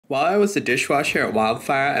While I was the dishwasher at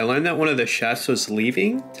Wildfire, I learned that one of the chefs was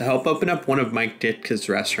leaving to help open up one of Mike Ditka's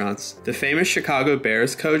restaurants. The famous Chicago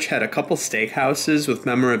Bears coach had a couple steakhouses with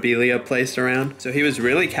memorabilia placed around, so he was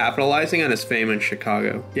really capitalizing on his fame in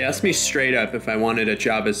Chicago. He asked me straight up if I wanted a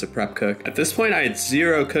job as a prep cook. At this point, I had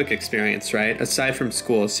zero cook experience, right? Aside from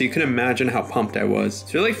school, so you can imagine how pumped I was.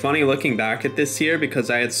 It's really funny looking back at this year because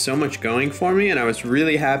I had so much going for me and I was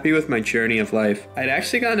really happy with my journey of life. I'd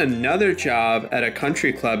actually gotten another job at a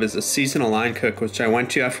country club as a seasonal line cook, which I went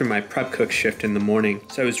to after my prep cook shift in the morning.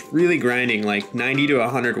 So I was really grinding like 90 to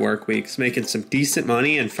 100 work weeks, making some decent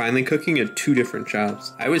money and finally cooking at 2 different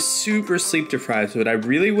jobs. I was super sleep deprived, but I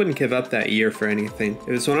really wouldn't give up that year for anything.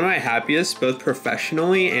 It was one of my happiest, both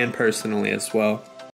professionally and personally as well.